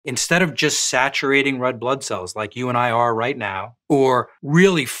Instead of just saturating red blood cells like you and I are right now, or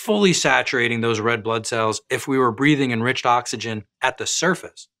really fully saturating those red blood cells if we were breathing enriched oxygen at the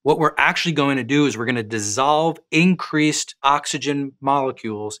surface, what we're actually going to do is we're going to dissolve increased oxygen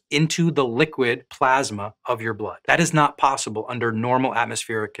molecules into the liquid plasma of your blood. That is not possible under normal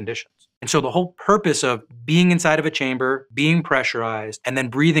atmospheric conditions. And so the whole purpose of being inside of a chamber, being pressurized, and then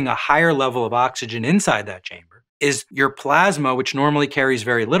breathing a higher level of oxygen inside that chamber is your plasma, which normally carries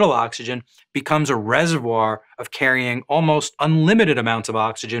very little oxygen, becomes a reservoir of carrying almost unlimited amounts of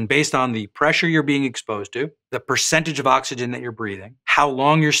oxygen based on the pressure you're being exposed to, the percentage of oxygen that you're breathing, how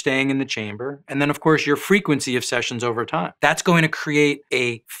long you're staying in the chamber, and then of course your frequency of sessions over time. That's going to create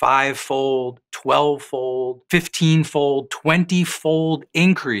a 5-fold, 12-fold, 15-fold, 20-fold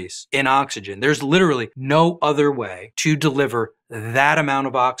increase in oxygen. There's literally no other way to deliver that amount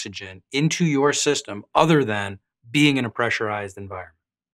of oxygen into your system other than being in a pressurized environment.